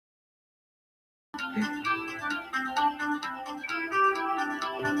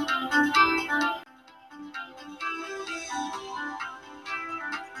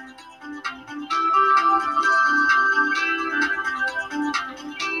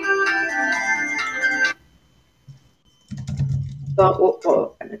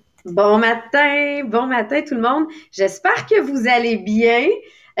Bon matin tout le monde. J'espère que vous allez bien.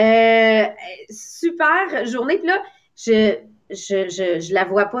 Super journée. Puis là, je la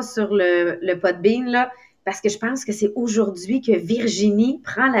vois pas sur le Podbean là, parce que je pense que c'est aujourd'hui que Virginie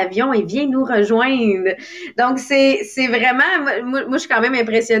prend l'avion et vient nous rejoindre. Donc c'est vraiment, moi je suis quand même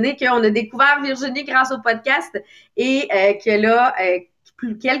impressionnée qu'on a découvert Virginie grâce au podcast et que là,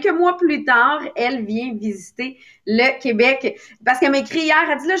 quelques mois plus tard, elle vient visiter le Québec. Parce qu'elle m'a écrit hier,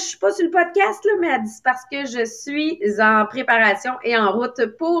 elle dit là, je suis pas sur le podcast, là, mais elle dit c'est parce que je suis en préparation et en route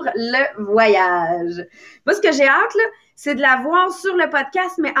pour le voyage. Moi, ce que j'ai hâte, là, c'est de la voir sur le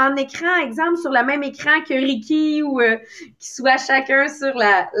podcast, mais en écran, exemple, sur le même écran que Ricky ou qu'ils soient chacun sur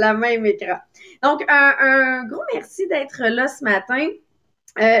la même écran. Donc, un gros merci d'être là ce matin.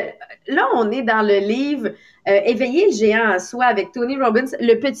 Là, on est dans le livre Éveiller le géant en soi avec Tony Robbins,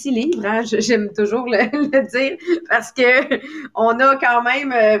 le petit livre, hein, j'aime toujours le dire parce que on a quand même,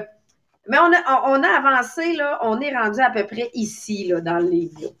 mais on a avancé là, on est rendu à peu près ici là dans le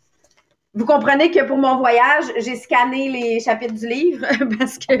livre. Là. Vous comprenez que pour mon voyage, j'ai scanné les chapitres du livre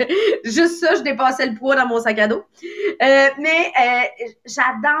parce que juste ça, je dépassais le poids dans mon sac à dos. Mais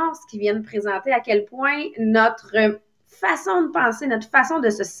j'adore ce qu'ils viennent présenter, à quel point notre façon de penser, notre façon de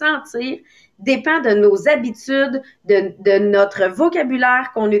se sentir dépend de nos habitudes, de notre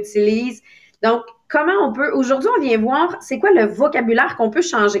vocabulaire qu'on utilise. Donc, comment on peut, aujourd'hui, on vient voir c'est quoi le vocabulaire qu'on peut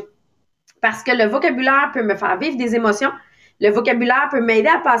changer. Parce que le vocabulaire peut me faire vivre des émotions, le vocabulaire peut m'aider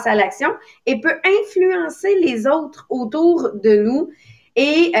à passer à l'action et peut influencer les autres autour de nous.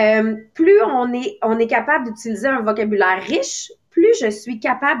 Et plus on est capable d'utiliser un vocabulaire riche, plus je suis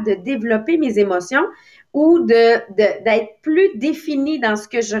capable de développer mes émotions ou d'être plus définie dans ce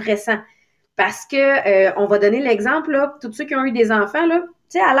que je ressens. Parce que, on va donner l'exemple, là, tous ceux qui ont eu des enfants, là,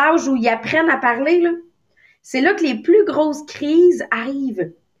 tu sais, à l'âge où ils apprennent à parler, là, c'est là que les plus grosses crises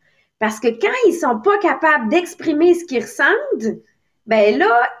arrivent. Parce que quand ils sont pas capables d'exprimer ce qu'ils ressentent, ben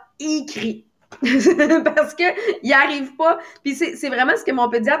là, ils crient. Parce que ils arrivent pas. Puis c'est vraiment ce que mon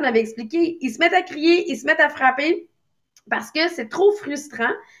pédiatre m'avait expliqué. Ils se mettent à crier, ils se mettent à frapper parce que c'est trop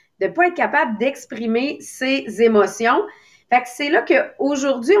frustrant de pas être capable d'exprimer ses émotions. Fait que c'est là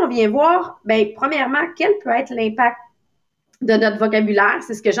qu'aujourd'hui, on vient voir, ben, premièrement, quel peut être l'impact de notre vocabulaire.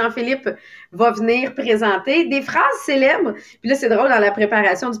 C'est ce que Jean-Philippe va venir présenter. Des phrases célèbres. Puis là, c'est drôle, dans la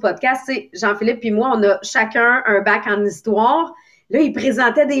préparation du podcast, c'est Jean-Philippe puis moi, on a chacun un bac en histoire. Là, il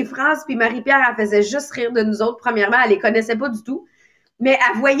présentait des phrases, puis Marie-Pierre, elle faisait juste rire de nous autres. Premièrement, elle les connaissait pas du tout. Mais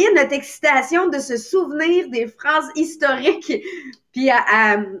elle voyait notre excitation de se souvenir des phrases historiques. Puis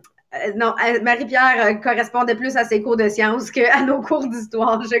non, Marie-Pierre correspondait plus à ses cours de sciences qu'à nos cours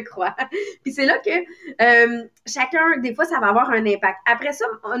d'histoire, je crois. Puis c'est là que chacun, des fois, ça va avoir un impact. Après ça,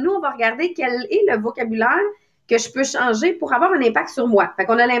 nous, on va regarder quel est le vocabulaire que je peux changer pour avoir un impact sur moi. Fait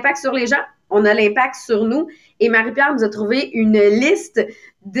qu'on a l'impact sur les gens, on a l'impact sur nous. Et Marie-Pierre nous a trouvé une liste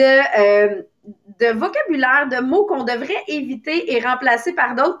de vocabulaire, de mots qu'on devrait éviter et remplacer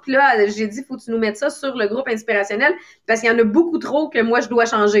par d'autres. Puis là, j'ai dit, faut que tu nous mettes ça sur le groupe inspirationnel parce qu'il y en a beaucoup trop que moi, je dois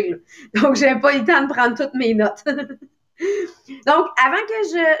changer. Là. Donc, j'avais pas eu le temps de prendre toutes mes notes. Donc, avant que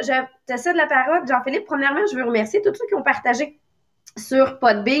je te cède la parole, Jean-Philippe, premièrement, je veux remercier tous ceux qui ont partagé sur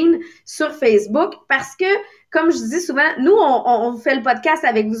Podbean, sur Facebook, parce que, comme je dis souvent, nous, on fait le podcast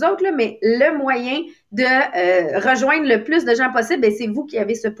avec vous autres, là, mais le moyen de rejoindre le plus de gens possible, ben, c'est vous qui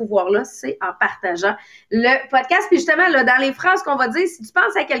avez ce pouvoir-là, c'est en partageant le podcast. Puis justement, là, dans les phrases qu'on va dire, si tu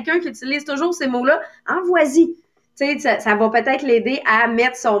penses à quelqu'un qui utilise toujours ces mots-là, envoie-y. Tu sais, ça va peut-être l'aider à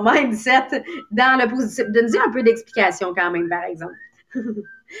mettre son mindset dans le positif. Donne-y un peu d'explication quand même, par exemple.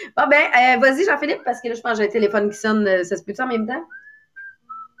 Bon, ben, vas-y, Jean-Philippe, parce que là, je pense que j'ai un téléphone qui sonne. Ça se peut-tu en même temps?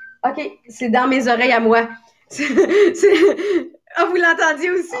 OK, c'est dans mes oreilles à moi. Ah, vous l'entendiez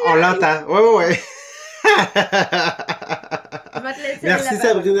aussi? On l'entend. Oui. Je vais te laisser. Merci,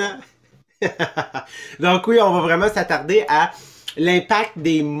 Sabrina. Donc oui, on va vraiment s'attarder à l'impact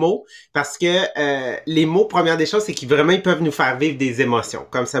des mots parce que les mots, première des choses, c'est qu'ils vraiment ils peuvent nous faire vivre des émotions,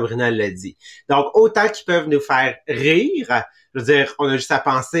 comme Sabrina l'a dit. Donc, autant qu'ils peuvent nous faire rire, je veux dire, on a juste à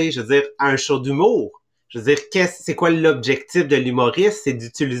penser, je veux dire, à un show d'humour. Je veux dire, c'est quoi l'objectif de l'humoriste? C'est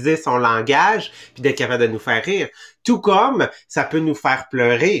d'utiliser son langage puis d'être capable de nous faire rire. Tout comme ça peut nous faire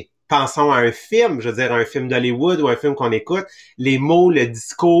pleurer. Pensons à un film, je veux dire, un film d'Hollywood ou un film qu'on écoute. Les mots, le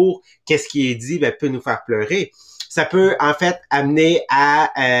discours, qu'est-ce qui est dit, ben, peut nous faire pleurer. Ça peut en fait amener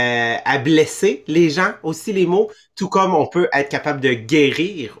à blesser les gens aussi les mots, tout comme on peut être capable de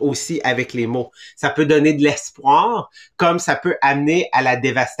guérir aussi avec les mots. Ça peut donner de l'espoir, comme ça peut amener à la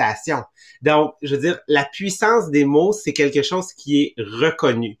dévastation. Donc, je veux dire, la puissance des mots, c'est quelque chose qui est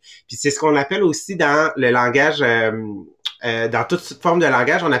reconnu. Puis c'est ce qu'on appelle aussi dans le langage, dans toute forme de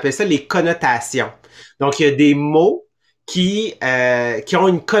langage, on appelle ça les connotations. Donc, il y a des mots qui ont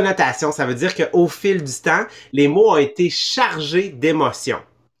une connotation. Ça veut dire qu'au fil du temps, les mots ont été chargés d'émotions.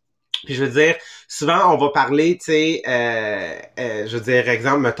 Puis je veux dire, souvent on va parler, tu sais, je veux dire,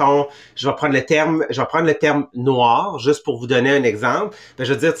 exemple, mettons, je vais prendre le terme noir, juste pour vous donner un exemple. Ben,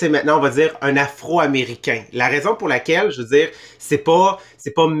 je veux dire, tu sais, maintenant on va dire un Afro-Américain. La raison pour laquelle, je veux dire, c'est pas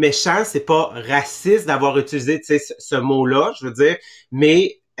méchant, c'est pas raciste d'avoir utilisé, tu sais, ce mot-là, je veux dire,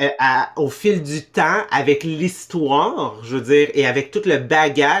 mais au fil du temps, avec l'histoire, je veux dire, et avec tout le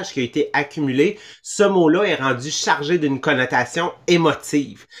bagage qui a été accumulé, ce mot-là est rendu chargé d'une connotation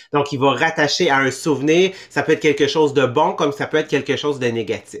émotive. Donc, il va rattacher à un souvenir. Ça peut être quelque chose de bon, comme ça peut être quelque chose de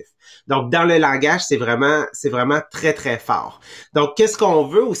négatif. Donc, dans le langage, c'est vraiment très, très fort. Donc, qu'est-ce qu'on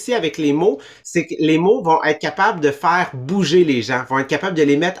veut aussi avec les mots? C'est que les mots vont être capables de faire bouger les gens, vont être capables de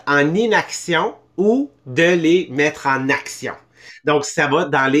les mettre en inaction ou de les mettre en action. Donc, ça va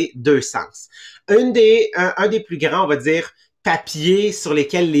dans les deux sens. Un des plus grands, on va dire, papiers sur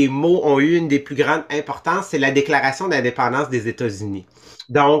lesquels les mots ont eu une des plus grandes importances, c'est la Déclaration d'indépendance des États-Unis.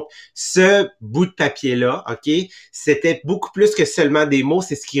 Donc, ce bout de papier-là, OK, c'était beaucoup plus que seulement des mots,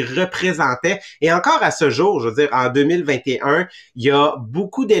 c'est ce qu'il représentait. Et encore à ce jour, je veux dire, en 2021, il y a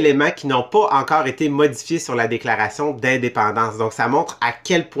beaucoup d'éléments qui n'ont pas encore été modifiés sur la Déclaration d'indépendance. Donc, ça montre à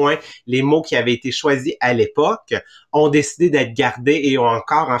quel point les mots qui avaient été choisis à l'époque ont décidé d'être gardés et ont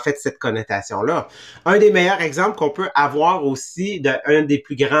encore, en fait, cette connotation-là. Un des meilleurs exemples qu'on peut avoir aussi d'un des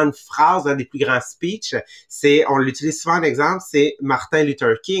plus grandes phrases, un des plus grands speeches, c'est, on l'utilise souvent en exemple, c'est Martin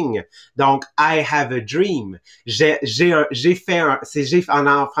Luther King. Donc, I have a dream.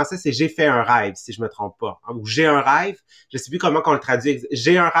 En français, c'est j'ai fait un rêve, si je me trompe pas. Ou j'ai un rêve. Je sais plus comment qu'on le traduit.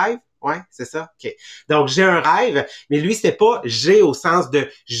 J'ai un rêve? Ouais, c'est ça? OK. Donc, j'ai un rêve, mais lui, c'était pas j'ai au sens de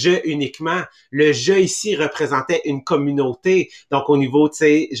je uniquement. Le je ici représentait une communauté. Donc, au niveau, tu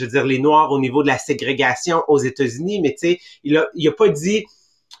sais, je veux dire, les Noirs, au niveau de la ségrégation aux États-Unis, mais tu sais, il a pas dit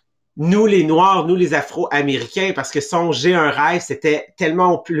nous les Noirs, nous les Afro-Américains, parce que son j'ai un rêve, c'était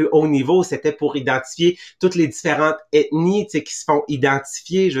tellement au plus haut niveau, c'était pour identifier toutes les différentes ethnies, tu sais, qui se font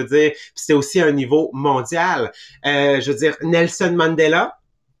identifier, je veux dire, puis c'était aussi un niveau mondial. Je veux dire, Nelson Mandela,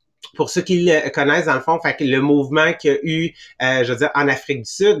 pour ceux qui le connaissent, dans le fond, fait que le mouvement qu'il y a eu, je veux dire, en Afrique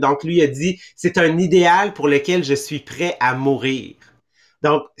du Sud, donc lui a dit, c'est un idéal pour lequel je suis prêt à mourir.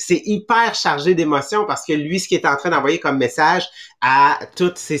 Donc, c'est hyper chargé d'émotions parce que lui, ce qu'il était en train d'envoyer comme message à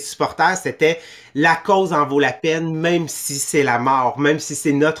tous ses supporters, c'était la cause en vaut la peine, même si c'est la mort, même si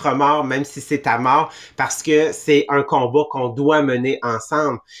c'est notre mort, même si c'est ta mort, parce que c'est un combat qu'on doit mener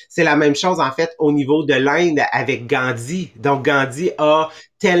ensemble. C'est la même chose, en fait, au niveau de l'Inde avec Gandhi. Donc, Gandhi a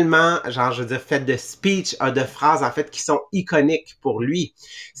tellement, genre, je veux dire, fait de speech, de phrases, en fait, qui sont iconiques pour lui.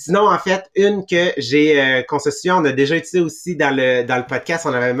 Sinon, en fait, une que j'ai, qu'on se souvient, on a déjà utilisé aussi dans le podcast,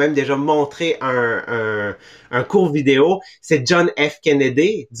 on avait même déjà montré un court vidéo, c'est John F.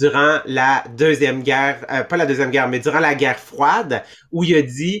 Kennedy, durant la Deuxième Guerre, pas la Deuxième Guerre, mais durant la guerre froide, où il a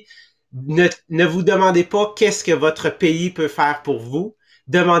dit, ne vous demandez pas qu'est-ce que votre pays peut faire pour vous,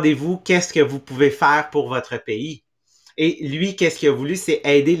 demandez-vous qu'est-ce que vous pouvez faire pour votre pays. Et lui, qu'est-ce qu'il a voulu, c'est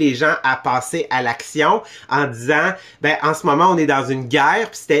aider les gens à passer à l'action en disant, ben en ce moment, on est dans une guerre,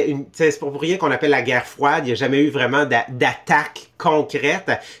 puis c'est pour rien qu'on appelle la guerre froide, il n'y a jamais eu vraiment d'attaque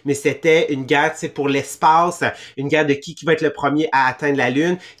concrète, mais c'était une guerre, c'est pour l'espace, une guerre de qui va être le premier à atteindre la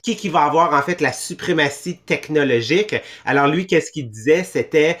Lune, qui va avoir en fait la suprématie technologique. Alors lui, qu'est-ce qu'il disait,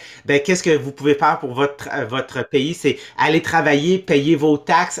 c'était, ben qu'est-ce que vous pouvez faire pour votre pays, c'est aller travailler, payer vos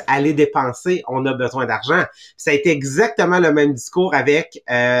taxes, aller dépenser, on a besoin d'argent. Ça a été exactement le même discours avec,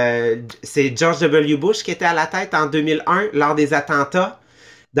 c'est George W. Bush qui était à la tête en 2001 lors des attentats.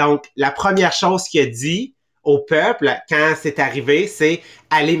 Donc, la première chose qu'il a dit au peuple quand c'est arrivé, c'est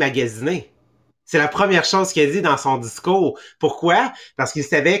aller magasiner. C'est la première chose qu'il a dit dans son discours. Pourquoi? Parce qu'il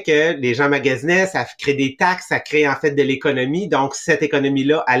savait que les gens magasinaient, ça crée des taxes, ça crée en fait de l'économie. Donc, cette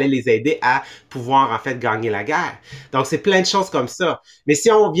économie-là allait les aider à pouvoir en fait gagner la guerre. Donc, c'est plein de choses comme ça. Mais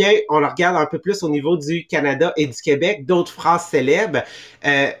si on vient, on le regarde un peu plus au niveau du Canada et du Québec, d'autres phrases célèbres,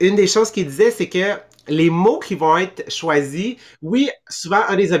 une des choses qu'il disait, c'est que les mots qui vont être choisis, oui, souvent,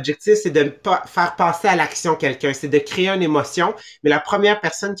 un des objectifs, c'est de faire passer à l'action quelqu'un, c'est de créer une émotion, mais la première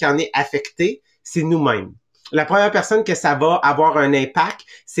personne qui en est affectée, c'est nous-mêmes. la première personne que ça va avoir un impact,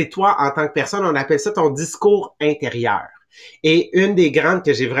 c'est toi en tant que personne. On appelle ça ton discours intérieur. Et une des grandes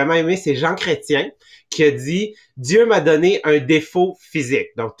que j'ai vraiment aimé, c'est Jean Chrétien qui a dit « Dieu m'a donné un défaut physique ».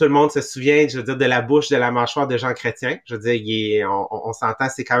 Donc, tout le monde se souvient, je veux dire, de la bouche, de la mâchoire de Jean Chrétien. Je veux dire, on s'entend,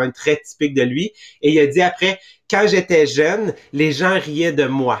 c'est quand même très typique de lui. Et il a dit après « Quand j'étais jeune, les gens riaient de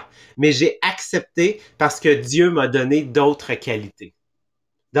moi, mais j'ai accepté parce que Dieu m'a donné d'autres qualités. »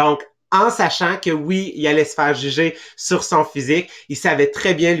 Donc, en sachant que oui, il allait se faire juger sur son physique, il savait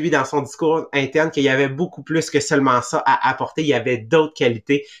très bien, lui, dans son discours interne, qu'il y avait beaucoup plus que seulement ça à apporter. Il y avait d'autres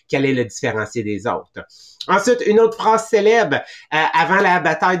qualités qui allaient le différencier des autres. Ensuite, une autre phrase célèbre, avant la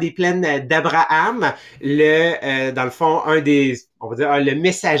bataille des plaines d'Abraham, dans le fond, on va dire, le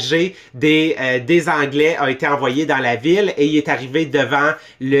messager des Anglais a été envoyé dans la ville et il est arrivé devant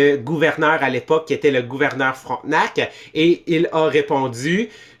le gouverneur à l'époque, qui était le gouverneur Frontenac, et il a répondu,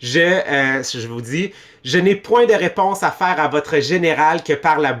 je vous dis, je n'ai point de réponse à faire à votre général que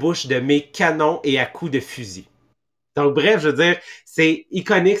par la bouche de mes canons et à coups de fusil. Donc, bref, je veux dire, c'est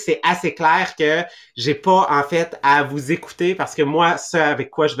iconique, c'est assez clair que j'ai pas, en fait, à vous écouter parce que moi, ce avec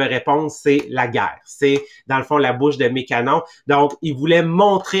quoi je vais répondre, c'est la guerre. C'est, dans le fond, la bouche de mes canons. Donc, il voulait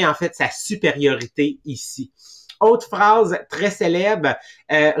montrer, en fait, sa supériorité ici. Autre phrase très célèbre,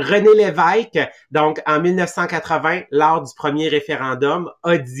 René Lévesque, donc en 1980, lors du premier référendum,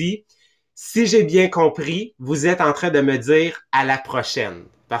 a dit « Si j'ai bien compris, vous êtes en train de me dire à la prochaine ».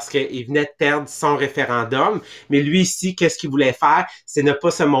 Parce qu'il venait de perdre son référendum. Mais lui ici, qu'est-ce qu'il voulait faire? C'est ne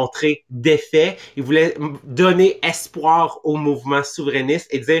pas se montrer défait. Il voulait donner espoir au mouvement souverainiste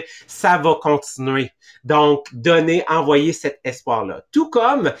et dire « ça va continuer ». Donc, envoyer cet espoir-là. Tout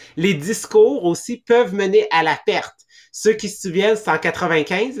comme les discours aussi peuvent mener à la perte. Ceux qui se souviennent, c'est en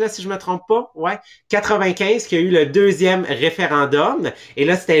 95, là, si je me trompe pas. Ouais. 95, qui a eu le deuxième référendum. Et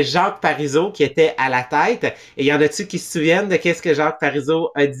là, c'était Jacques Parizeau qui était à la tête. Et il y en a-tu qui se souviennent de qu'est-ce que Jacques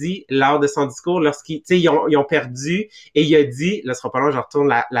Parizeau a dit lors de son discours lorsqu'ils, tu sais, ils ont perdu. Et il a dit, là, ce sera pas long, je retourne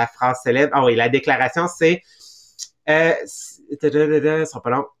la phrase célèbre. Ah oui, la déclaration, c'est, ce sera pas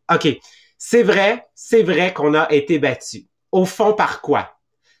long. OK. C'est vrai qu'on a été battu. Au fond, par quoi?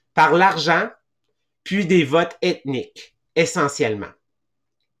 Par l'argent, puis des votes ethniques, essentiellement.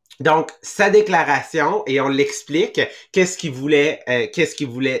 Donc, sa déclaration, et on l'explique, qu'est-ce qu'il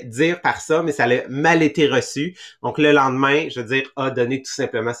voulait dire par ça, mais ça a mal été reçu. Donc, le lendemain, je veux dire, a donné tout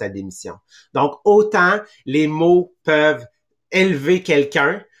simplement sa démission. Donc, autant les mots peuvent élever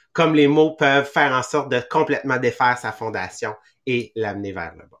quelqu'un, comme les mots peuvent faire en sorte de complètement défaire sa fondation et l'amener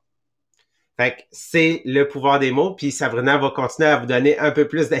vers le bas. Fait que c'est le pouvoir des mots, puis Sabrina va continuer à vous donner un peu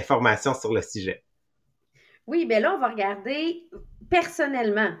plus d'informations sur le sujet. Oui, bien là, on va regarder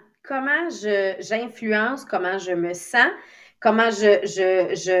personnellement comment j'influence, comment je me sens, comment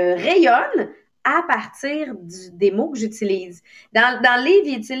je rayonne à partir des mots que j'utilise. Dans le livre,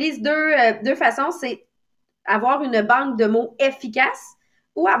 il utilise deux façons, c'est avoir une banque de mots efficace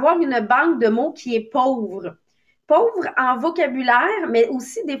ou avoir une banque de mots qui est pauvre. Pauvre en vocabulaire, mais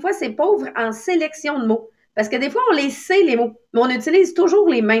aussi des fois, c'est pauvre en sélection de mots. Parce que des fois, on les sait, les mots, mais on utilise toujours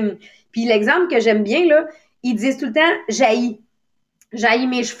les mêmes. Puis l'exemple que j'aime bien, là, ils disent tout le temps « jaillit ». Jaillit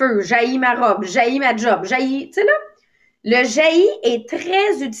mes cheveux, jaillit ma robe, jaillit ma job, jaillit... Tu sais là, le jaillit est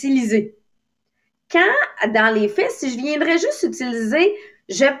très utilisé. Quand, dans les faits, si je viendrais juste utiliser «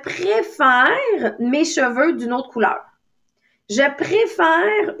 je préfère mes cheveux d'une autre couleur ». Je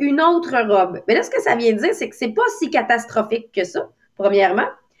préfère une autre robe. Mais là, ce que ça vient dire, c'est que c'est pas si catastrophique que ça, premièrement.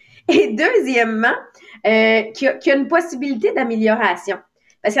 Et deuxièmement, qu'il y a une possibilité d'amélioration.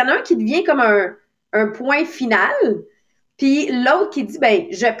 Parce qu'il y en a un qui devient comme un point final, puis l'autre qui dit, ben,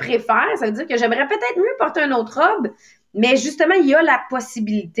 je préfère, ça veut dire que j'aimerais peut-être mieux porter une autre robe, mais justement, il y a la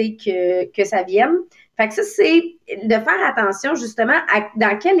possibilité que ça vienne. Fait que ça, c'est de faire attention justement à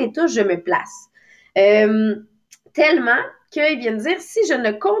dans quel état je me place. Tellement qu'ils viennent dire, si je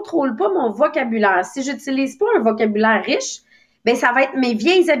ne contrôle pas mon vocabulaire, si je n'utilise pas un vocabulaire riche, ben ça va être mes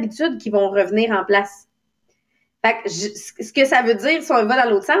vieilles habitudes qui vont revenir en place. Fait que ce que ça veut dire, si on va dans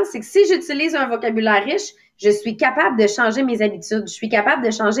l'autre sens, c'est que si j'utilise un vocabulaire riche, je suis capable de changer mes habitudes. Je suis capable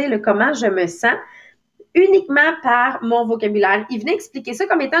de changer le comment je me sens uniquement par mon vocabulaire. Il venait expliquer ça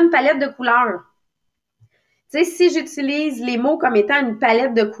comme étant une palette de couleurs. Tu sais, si j'utilise les mots comme étant une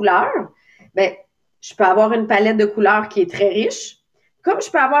palette de couleurs, ben, je peux avoir une palette de couleurs qui est très riche, comme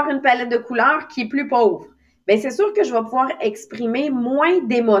je peux avoir une palette de couleurs qui est plus pauvre. Bien, c'est sûr que je vais pouvoir exprimer moins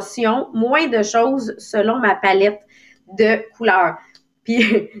d'émotions, moins de choses selon ma palette de couleurs.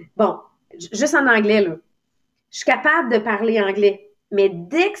 Puis, bon, juste en anglais, là, je suis capable de parler anglais, mais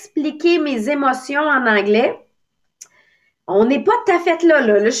d'expliquer mes émotions en anglais, On n'est pas tout à fait là.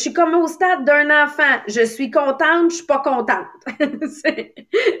 Là, je suis comme au stade d'un enfant. Je suis contente, je suis pas contente.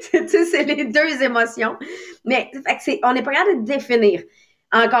 C'est les deux émotions. Mais fait que on n'est pas capable de définir.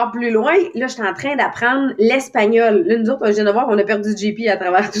 Encore plus loin, là, je suis en train d'apprendre l'espagnol. Là, nous autres, je viens de voir, on a perdu JP à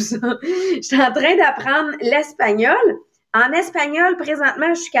travers tout ça. Je suis en train d'apprendre l'espagnol. En espagnol,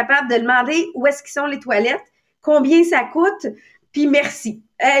 présentement, je suis capable de demander où est-ce qu'ils sont les toilettes, combien ça coûte, puis merci.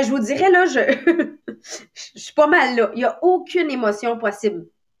 Je vous dirais, là, je suis pas mal là. Il n'y a aucune émotion possible.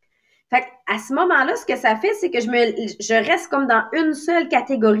 Fait à ce moment-là, ce que ça fait, c'est que je reste comme dans une seule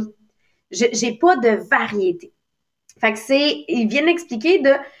catégorie. J'ai pas de variété. Fait que ils viennent expliquer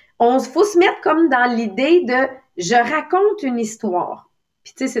faut se mettre comme dans l'idée de, je raconte une histoire.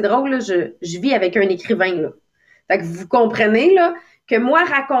 Puis tu sais, c'est drôle, là, je vis avec un écrivain, là. Fait que vous comprenez, là, que moi,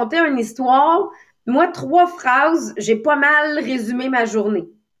 raconter une histoire, moi, 3 phrases, j'ai pas mal résumé ma journée.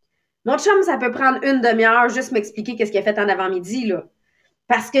 Mon chum, ça peut prendre une demi-heure juste m'expliquer qu'est-ce qu'il a fait en avant-midi, là.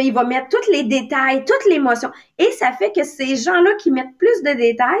 Parce qu'il va mettre tous les détails, toute l'émotion. Et ça fait que ces gens-là qui mettent plus de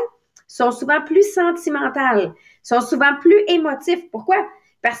détails sont souvent plus sentimentales, sont souvent plus émotifs. Pourquoi?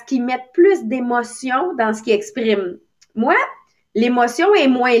 Parce qu'ils mettent plus d'émotion dans ce qu'ils expriment. Moi, l'émotion est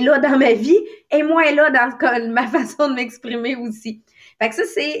moins là dans ma vie, est moins là dans ma façon de m'exprimer aussi. Fait que ça,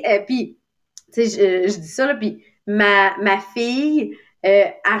 c'est... puis, tu sais, je dis ça, là, puis ma fille...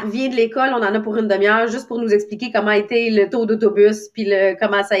 elle revient de l'école, on en a pour une demi-heure, juste pour nous expliquer comment a été le taux d'autobus, puis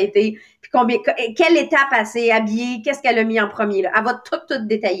comment ça a été, puis quelle étape elle s'est habillée, qu'est-ce qu'elle a mis en premier. Là. Elle va tout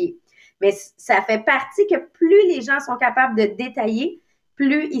détailler. Mais ça fait partie que plus les gens sont capables de détailler,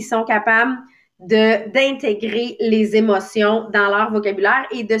 plus ils sont capables d'intégrer les émotions dans leur vocabulaire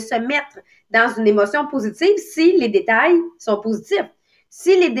et de se mettre dans une émotion positive si les détails sont positifs.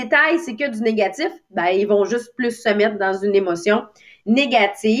 Si les détails, c'est que du négatif, ben ils vont juste plus se mettre dans une émotion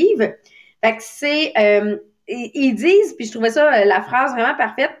négative. Fait que ils disent, puis je trouvais ça la phrase vraiment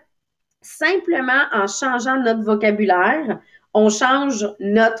parfaite, simplement en changeant notre vocabulaire, on change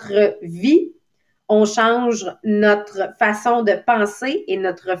notre vie, on change notre façon de penser et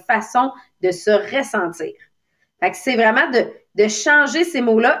notre façon de se ressentir. Fait que c'est vraiment de changer ces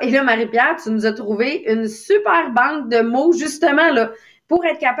mots-là. Et là, Marie-Pierre, tu nous as trouvé une super banque de mots, justement, là, pour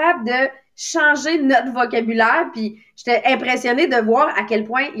être capable de changer notre vocabulaire. Puis j'étais impressionnée de voir à quel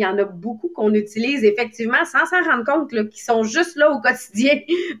point il y en a beaucoup qu'on utilise effectivement sans s'en rendre compte, là, qui sont juste là au quotidien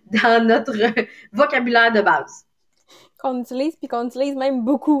dans notre vocabulaire de base. Qu'on utilise, puis qu'on utilise même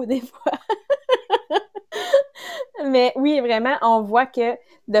beaucoup des fois. Mais oui, vraiment, on voit que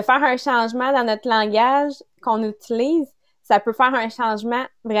de faire un changement dans notre langage qu'on utilise, ça peut faire un changement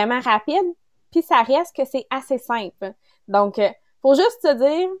vraiment rapide, puis ça reste que c'est assez simple. Donc, faut juste se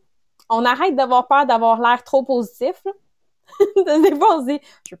dire, on arrête d'avoir peur d'avoir l'air trop positif. Des fois, on se dit,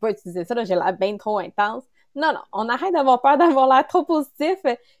 je vais pas utiliser ça, là, j'ai l'air bien trop intense. Non, on arrête d'avoir peur d'avoir l'air trop positif,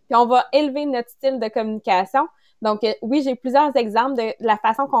 puis on va élever notre style de communication. Donc, oui, j'ai plusieurs exemples de la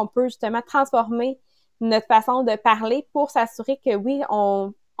façon qu'on peut justement transformer notre façon de parler pour s'assurer que oui,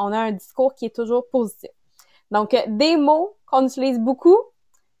 on a un discours qui est toujours positif. Donc, des mots qu'on utilise beaucoup,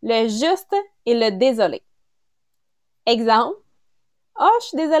 le juste et le désolé. Exemple, je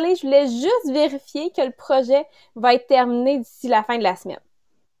suis désolée, je voulais juste vérifier que le projet va être terminé d'ici la fin de la semaine.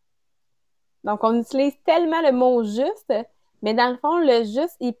 Donc, on utilise tellement le mot juste, mais dans le fond, le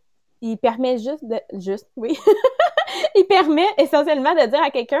juste, il permet oui. Il permet essentiellement de dire à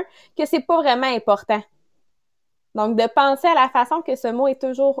quelqu'un que c'est pas vraiment important. Donc, de penser à la façon que ce mot est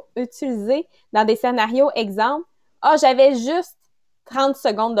toujours utilisé dans des scénarios. Exemple, j'avais juste 30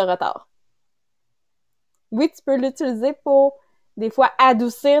 secondes de retard. Oui, tu peux l'utiliser pour, des fois,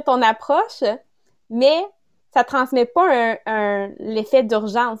 adoucir ton approche, mais ça transmet pas l'effet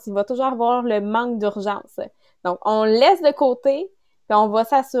d'urgence. Il va toujours avoir le manque d'urgence. Donc, on laisse de côté, puis on va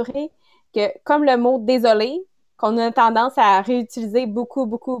s'assurer que, comme le mot « désolé », qu'on a tendance à réutiliser beaucoup,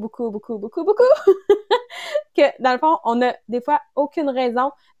 que, dans le fond, on n'a des fois aucune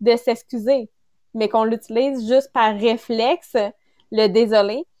raison de s'excuser, mais qu'on l'utilise juste par réflexe, le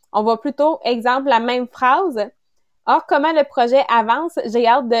désolé. On va plutôt, exemple, la même phrase. Comment le projet avance? J'ai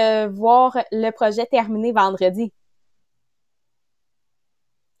hâte de voir le projet terminé vendredi.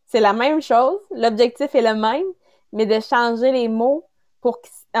 C'est la même chose, l'objectif est le même, mais de changer les mots pour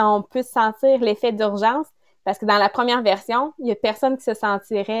qu'on puisse sentir l'effet d'urgence, parce que dans la première version, il y a personne qui se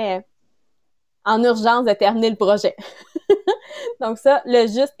sentirait en urgence de terminer le projet. Donc ça, le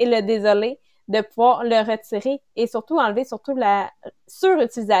juste et le désolé, de pouvoir le retirer et surtout enlever surtout la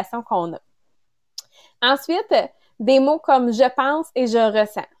surutilisation qu'on a. Ensuite, des mots comme « je pense » et « je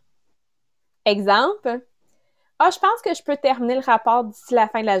ressens ». Exemple, je pense que je peux terminer le rapport d'ici la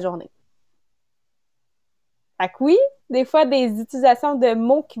fin de la journée. Fait que oui, des fois, des utilisations de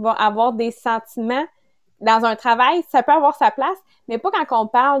mots qui vont avoir des sentiments dans un travail, ça peut avoir sa place, mais pas quand on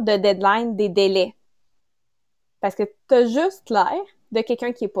parle de deadline, des délais. Parce que t'as juste l'air de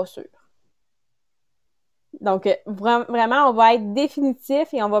quelqu'un qui est pas sûr. Donc, vraiment, on va être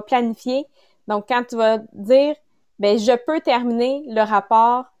définitif et on va planifier. Donc, quand tu vas dire, ben, je peux terminer le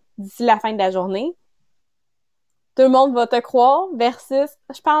rapport d'ici la fin de la journée, tout le monde va te croire versus,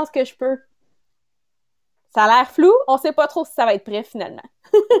 je pense que je peux. Ça a l'air flou, on sait pas trop si ça va être prêt finalement.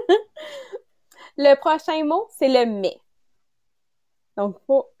 Le prochain mot, c'est le mais. Donc, il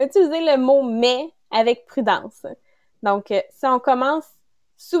faut utiliser le mot mais avec prudence. Donc, si on commence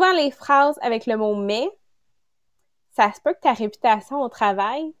souvent les phrases avec le mot mais, ça se peut que ta réputation au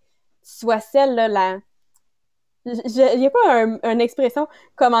travail soit celle, là, il n'y a pas une expression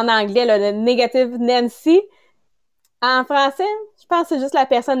comme en anglais, là, le negative Nancy. En français, je pense que c'est juste la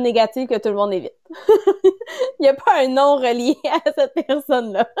personne négative que tout le monde évite. Il n'y a pas un nom relié à cette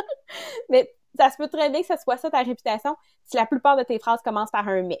personne-là. Mais ça se peut très bien que ce soit ça ta réputation si la plupart de tes phrases commencent par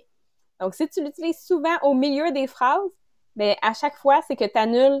un mais. Donc, si tu l'utilises souvent au milieu des phrases, ben à chaque fois, c'est que tu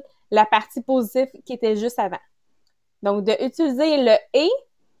annules la partie positive qui était juste avant. Donc, de utiliser le « et »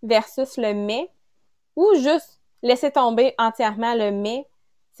 versus le « mais » ou juste laisser tomber entièrement le « mais »,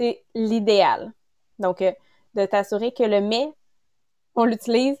 c'est l'idéal. Donc, de t'assurer que le « mais », on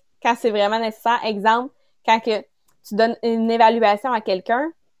l'utilise quand c'est vraiment nécessaire. Exemple, quand que tu donnes une évaluation à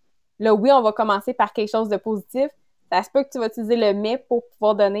quelqu'un, là, oui, on va commencer par quelque chose de positif. Ça se peut que tu vas utiliser le « mais » pour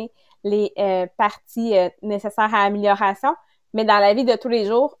pouvoir donner les parties nécessaires à amélioration, mais dans la vie de tous les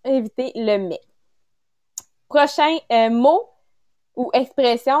jours, éviter le « mais ». Prochain mot ou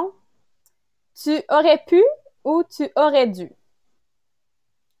expression, tu aurais pu ou tu aurais dû.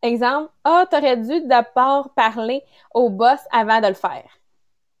 Exemple, t'aurais dû d'abord parler au boss avant de le faire.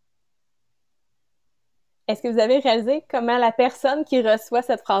 Est-ce que vous avez réalisé comment la personne qui reçoit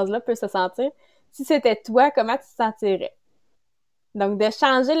cette phrase-là peut se sentir? Si c'était toi, comment tu te sentirais? Donc, de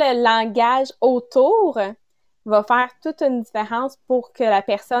changer le langage autour va faire toute une différence pour que la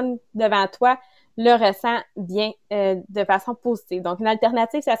personne devant toi le ressent bien de façon positive. Donc, une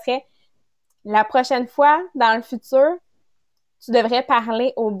alternative, ça serait la prochaine fois, dans le futur, tu devrais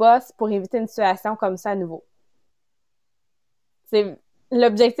parler au boss pour éviter une situation comme ça à nouveau.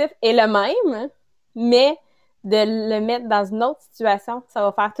 L'objectif est le même, mais de le mettre dans une autre situation, ça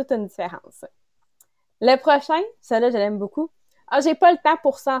va faire toute une différence. Le prochain, celui-là, je l'aime beaucoup. J'ai pas le temps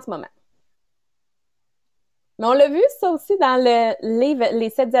pour ça en ce moment. Mais on l'a vu, ça aussi, dans le livre « Les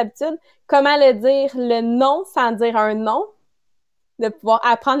 7 habitudes », comment le dire le non sans dire un non, de pouvoir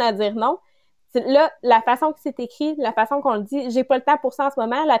apprendre à dire non. Là, la façon que c'est écrit, la façon qu'on le dit, j'ai pas le temps pour ça en ce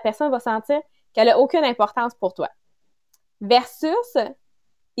moment, la personne va sentir qu'elle a aucune importance pour toi. Versus,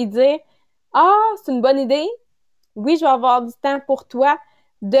 il dit c'est une bonne idée, oui, je vais avoir du temps pour toi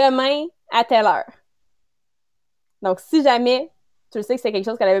demain à telle heure. Donc, si jamais tu le sais que c'est quelque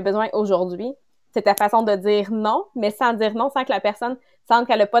chose qu'elle avait besoin aujourd'hui, c'est ta façon de dire non, mais sans dire non, sans que la personne sente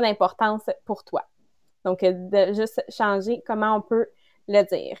qu'elle n'a pas d'importance pour toi. Donc, de juste changer comment on peut le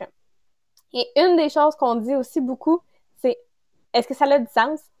dire. Et une des choses qu'on dit aussi beaucoup, c'est est-ce que ça a du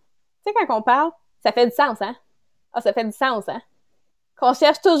sens? Tu sais, quand on parle, ça fait du sens, hein? Ça fait du sens, hein? Qu'on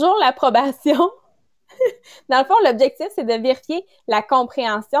cherche toujours l'approbation. Dans le fond, l'objectif, c'est de vérifier la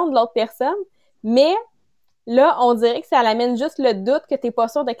compréhension de l'autre personne, mais là, on dirait que ça amène juste le doute que tu n'es pas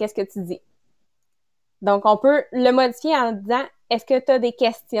sûr de qu'est-ce que tu dis. Donc, on peut le modifier en disant est-ce que tu as des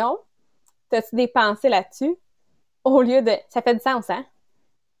questions? As-tu des pensées là-dessus? Au lieu de ça fait du sens, hein?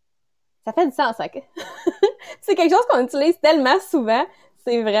 Ça fait du sens, hein? C'est quelque chose qu'on utilise tellement souvent,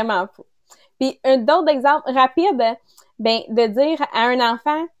 c'est vraiment fou. Puis, d'autres exemples rapides, de dire à un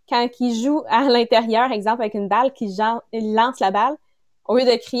enfant, quand il joue à l'intérieur, exemple avec une balle, il lance la balle, au lieu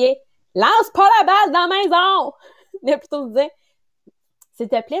de crier « Lance pas la balle dans la maison! » Mais plutôt de dire « S'il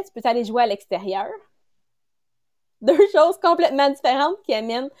te plaît, tu peux aller jouer à l'extérieur. » Deux choses complètement différentes qui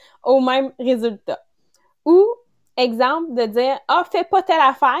amènent au même résultat. Ou, exemple, de dire « fais pas telle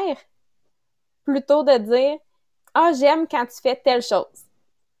affaire » plutôt de dire « j'aime quand tu fais telle chose. »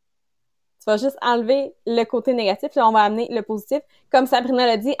 Tu vas juste enlever le côté négatif, puis on va amener le positif. Comme Sabrina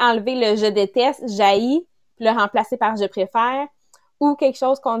l'a dit, enlever le « je déteste »,« j'haïs », puis le remplacer par « je préfère ». Ou quelque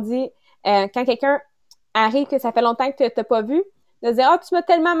chose qu'on dit quand quelqu'un arrive que ça fait longtemps que tu n'as pas vu, de dire « tu m'as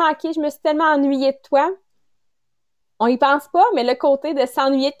tellement manqué, je me suis tellement ennuyée de toi ». On y pense pas, mais le côté de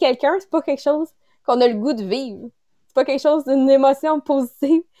s'ennuyer de quelqu'un, c'est pas quelque chose qu'on a le goût de vivre. C'est pas quelque chose d'une émotion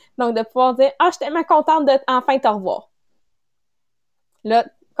positive. Donc, de pouvoir dire « je suis tellement contente de enfin te revoir ». Là,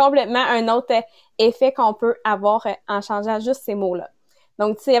 complètement un autre effet qu'on peut avoir en changeant juste ces mots-là.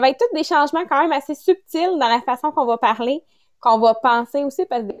 Donc, ça va être tous des changements quand même assez subtils dans la façon qu'on va parler, qu'on va penser aussi,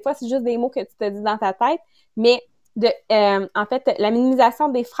 parce que des fois, c'est juste des mots que tu te dis dans ta tête, mais en fait, la minimisation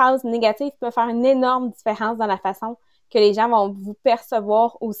des phrases négatives peut faire une énorme différence dans la façon que les gens vont vous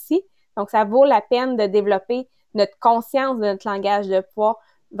percevoir aussi. Donc, ça vaut la peine de développer notre conscience de notre langage, de pouvoir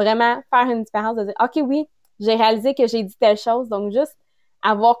vraiment faire une différence, de dire, OK, oui, j'ai réalisé que j'ai dit telle chose, donc juste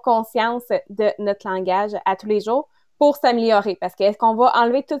avoir conscience de notre langage à tous les jours pour s'améliorer. Parce que est-ce qu'on va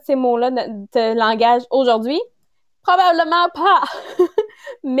enlever tous ces mots-là de notre langage aujourd'hui? Probablement pas!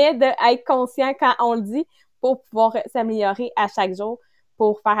 Mais d'être conscient quand on le dit pour pouvoir s'améliorer à chaque jour,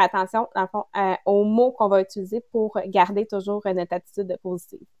 pour faire attention, dans le fond, aux mots qu'on va utiliser pour garder toujours notre attitude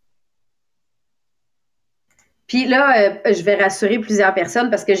positive. Puis là, je vais rassurer plusieurs personnes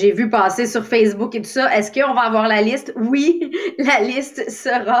parce que j'ai vu passer sur Facebook et tout ça. Est-ce qu'on va avoir la liste? Oui, la liste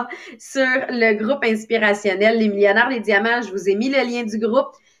sera sur le groupe inspirationnel Les Millionnaires, les Diamants. Je vous ai mis le lien du groupe.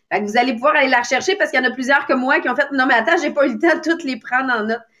 Fait que vous allez pouvoir aller la rechercher parce qu'il y en a plusieurs comme moi qui ont fait « Non, mais attends, j'ai pas eu le temps de toutes les prendre en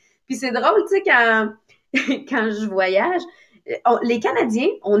note. » Puis c'est drôle, tu sais, quand je voyage, les Canadiens,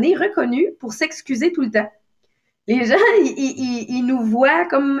 on est reconnus pour s'excuser tout le temps. Les gens, ils nous voient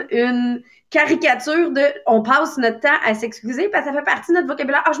comme une caricature de on passe notre temps à s'excuser parce que ça fait partie de notre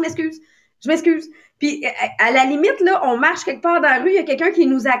vocabulaire. Ah, je m'excuse. Puis, à la limite, là, on marche quelque part dans la rue, il y a quelqu'un qui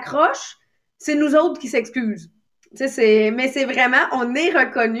nous accroche, c'est nous autres qui s'excusent. Tu sais, mais c'est vraiment, on est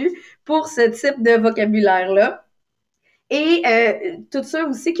reconnus pour ce type de vocabulaire-là. Et tous ceux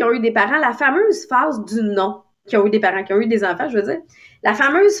aussi qui ont eu des parents, la fameuse phase du non, qui ont eu des parents, qui ont eu des enfants, je veux dire, la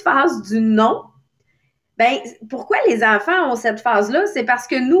fameuse phase du non, ben, pourquoi les enfants ont cette phase-là? C'est parce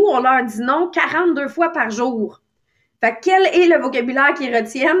que nous, on leur dit non 42 fois par jour. Fait que quel est le vocabulaire qu'ils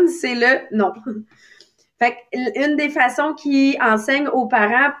retiennent? C'est le non. Fait que une des façons qui enseigne aux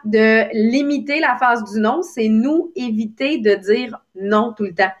parents de limiter la phase du non, c'est nous éviter de dire non tout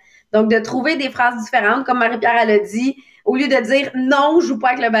le temps. Donc, de trouver des phrases différentes, comme Marie-Pierre, elle a dit, au lieu de dire non, joue pas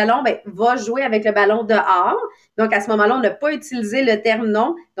avec le ballon, ben, va jouer avec le ballon dehors. Donc, à ce moment-là, on n'a pas utilisé le terme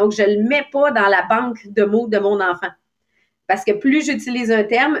non. Donc, je le mets pas dans la banque de mots de mon enfant. Parce que plus j'utilise un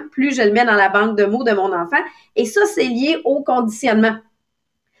terme, plus je le mets dans la banque de mots de mon enfant. Et ça, c'est lié au conditionnement.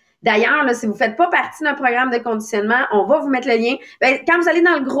 D'ailleurs, là, si vous ne faites pas partie d'un programme de conditionnement, on va vous mettre le lien. Ben, quand vous allez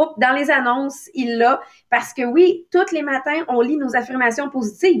dans le groupe, dans les annonces, il l'a. Parce que oui, tous les matins, on lit nos affirmations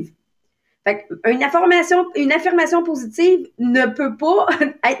positives. Fait qu'une affirmation positive ne peut pas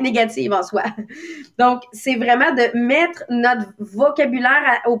être négative en soi. Donc, c'est vraiment de mettre notre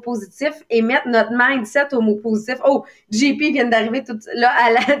vocabulaire au positif et mettre notre mindset au mot positif. Oh, JP vient d'arriver là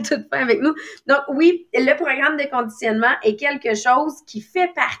à la toute fin avec nous. Donc, oui, le programme de conditionnement est quelque chose qui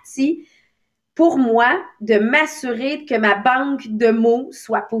fait partie, pour moi, de m'assurer que ma banque de mots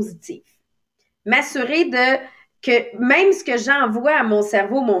soit positive. M'assurer que même ce que j'envoie à mon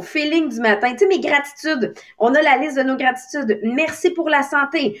cerveau, mon feeling du matin, tu sais, mes gratitudes, on a la liste de nos gratitudes. Merci pour la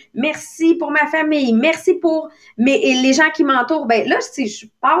santé, merci pour ma famille, merci pour les gens qui m'entourent. Ben là, si je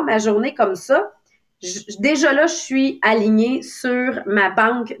pars ma journée comme ça, déjà là, je suis alignée sur ma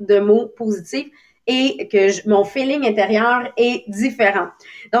banque de mots positifs et que mon feeling intérieur est différent.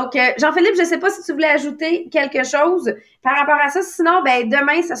 Donc, Jean-Philippe, je ne sais pas si tu voulais ajouter quelque chose par rapport à ça. Sinon, ben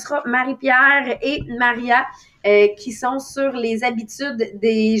demain, ce sera Marie-Pierre et Maria qui sont sur les habitudes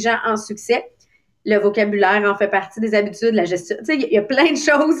des gens en succès. Le vocabulaire en fait partie des habitudes, la gestion. Tu sais, il y a plein de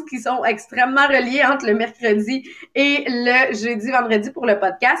choses qui sont extrêmement reliées entre le mercredi et le jeudi, vendredi pour le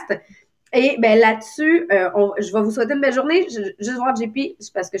podcast. Et ben là-dessus, je vais vous souhaiter une belle journée. Juste voir JP,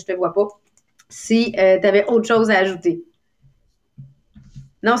 c'est parce que je te vois pas. Si tu avais autre chose à ajouter.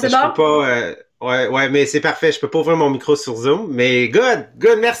 Non, c'est bon? Je peux pas. Ouais, mais c'est parfait. Je peux pas ouvrir mon micro sur Zoom. Mais good.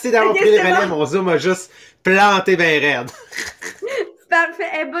 Merci d'avoir pris les relais. Bon. Mon Zoom a juste planté bien raide.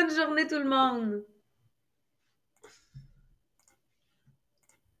 Parfait. Bonne journée tout le monde.